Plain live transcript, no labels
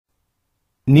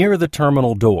Near the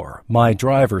terminal door, my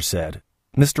driver said,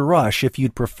 "Mr. Rush, if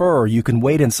you'd prefer, you can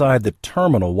wait inside the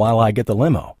terminal while I get the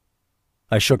limo."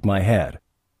 I shook my head.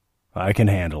 "I can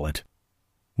handle it."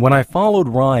 When I followed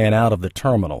Ryan out of the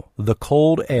terminal, the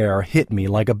cold air hit me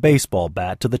like a baseball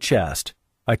bat to the chest.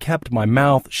 I kept my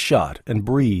mouth shut and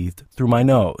breathed through my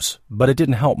nose, but it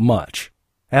didn't help much.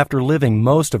 After living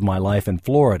most of my life in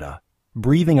Florida,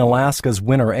 breathing Alaska's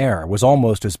winter air was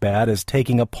almost as bad as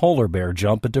taking a polar bear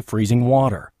jump into freezing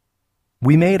water.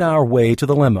 We made our way to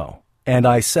the limo, and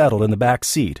I settled in the back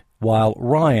seat while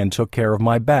Ryan took care of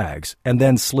my bags and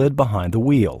then slid behind the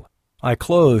wheel. I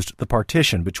closed the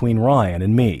partition between Ryan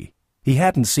and me. He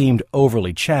hadn't seemed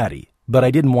overly chatty, but I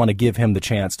didn't want to give him the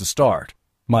chance to start.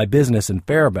 My business in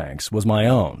Fairbanks was my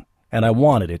own, and I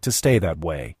wanted it to stay that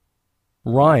way.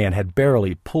 Ryan had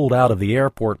barely pulled out of the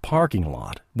airport parking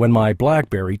lot when my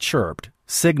BlackBerry chirped,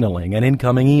 signaling an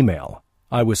incoming email.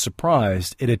 I was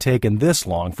surprised it had taken this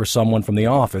long for someone from the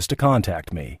office to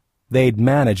contact me. They'd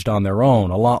managed on their own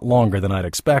a lot longer than I'd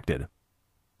expected.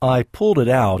 I pulled it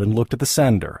out and looked at the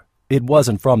sender. It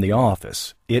wasn't from the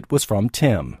office. It was from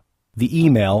Tim. The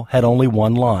email had only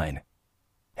one line.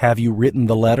 "Have you written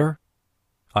the letter?"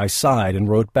 I sighed and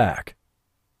wrote back.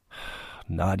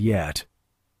 "Not yet."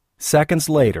 Seconds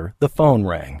later, the phone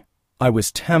rang. I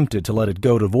was tempted to let it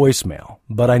go to voicemail,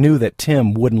 but I knew that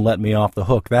Tim wouldn't let me off the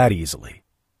hook that easily.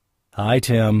 "Hi,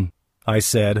 Tim," I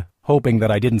said, hoping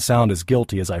that I didn't sound as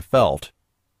guilty as I felt.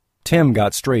 Tim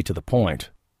got straight to the point.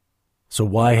 "So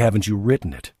why haven't you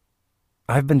written it?"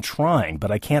 "I've been trying,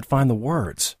 but I can't find the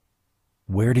words."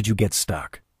 "Where did you get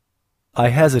stuck?" I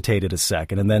hesitated a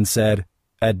second and then said,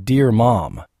 "At Dear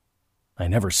Mom." "I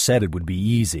never said it would be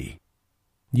easy."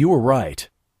 "You were right."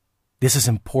 "This is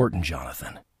important,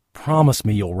 Jonathan. Promise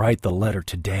me you'll write the letter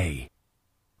today."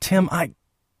 "Tim,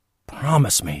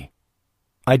 promise me."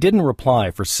 I didn't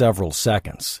reply for several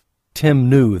seconds. Tim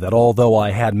knew that although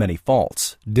I had many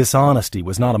faults, dishonesty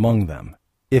was not among them.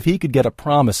 If he could get a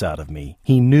promise out of me,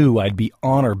 he knew I'd be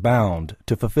honor-bound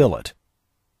to fulfill it.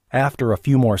 After a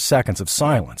few more seconds of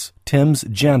silence, Tim's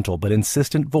gentle but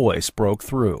insistent voice broke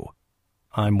through.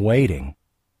 "I'm waiting."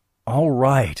 "All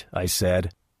right," I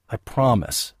said. "I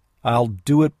promise. I'll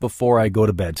do it before I go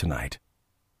to bed tonight."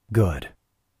 "Good."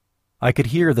 I could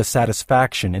hear the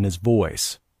satisfaction in his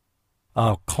voice.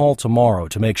 "I'll call tomorrow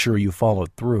to make sure you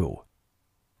followed through."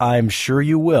 "I'm sure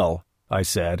you will," I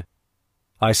said.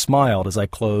 I smiled as I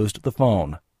closed the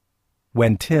phone.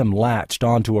 When Tim latched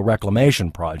onto a reclamation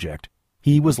project,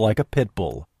 he was like a pit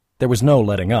bull. There was no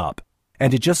letting up,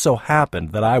 and it just so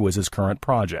happened that I was his current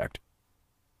project.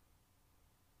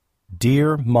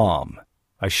 Dear Mom.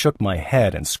 I shook my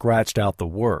head and scratched out the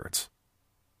words.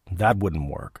 That wouldn't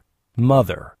work.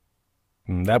 Mother.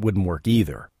 That wouldn't work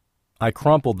either. I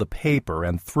crumpled the paper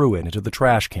and threw it into the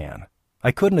trash can.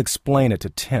 I couldn't explain it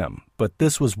to Tim, but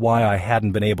this was why I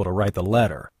hadn't been able to write the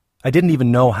letter. I didn't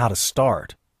even know how to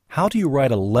start. How do you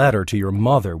write a letter to your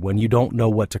mother when you don't know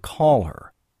what to call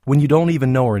her? When you don't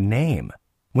even know her name?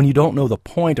 When you don't know the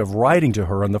point of writing to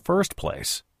her in the first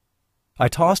place? I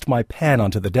tossed my pen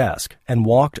onto the desk and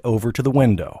walked over to the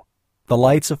window. The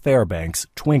lights of Fairbanks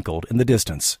twinkled in the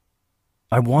distance.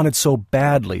 I wanted so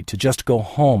badly to just go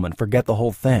home and forget the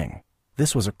whole thing.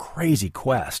 This was a crazy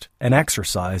quest, an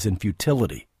exercise in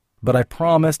futility, but I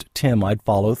promised Tim I'd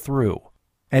follow through.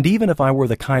 And even if I were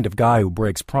the kind of guy who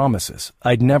breaks promises,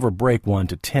 I'd never break one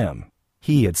to Tim.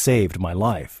 He had saved my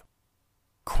life.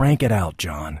 Crank it out,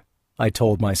 John, I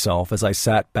told myself as I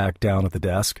sat back down at the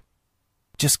desk.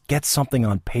 Just get something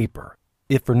on paper,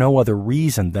 if for no other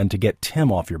reason than to get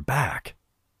Tim off your back.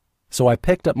 So I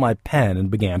picked up my pen and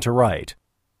began to write.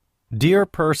 Dear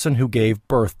person who gave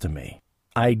birth to me,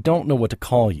 I don't know what to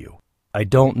call you. I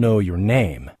don't know your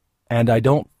name. And I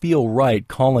don't feel right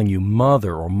calling you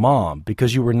mother or mom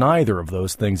because you were neither of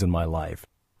those things in my life.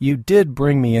 You did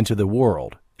bring me into the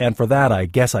world, and for that I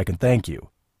guess I can thank you.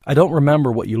 I don't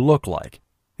remember what you look like.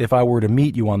 If I were to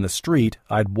meet you on the street,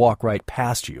 I'd walk right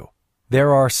past you.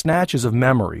 There are snatches of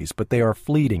memories, but they are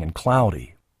fleeting and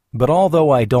cloudy. But although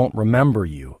I don't remember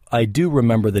you, I do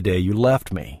remember the day you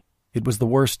left me. It was the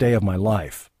worst day of my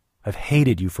life. I've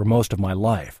hated you for most of my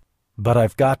life, but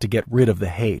I've got to get rid of the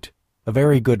hate. A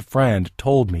very good friend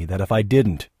told me that if I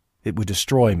didn't, it would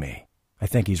destroy me. I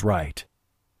think he's right.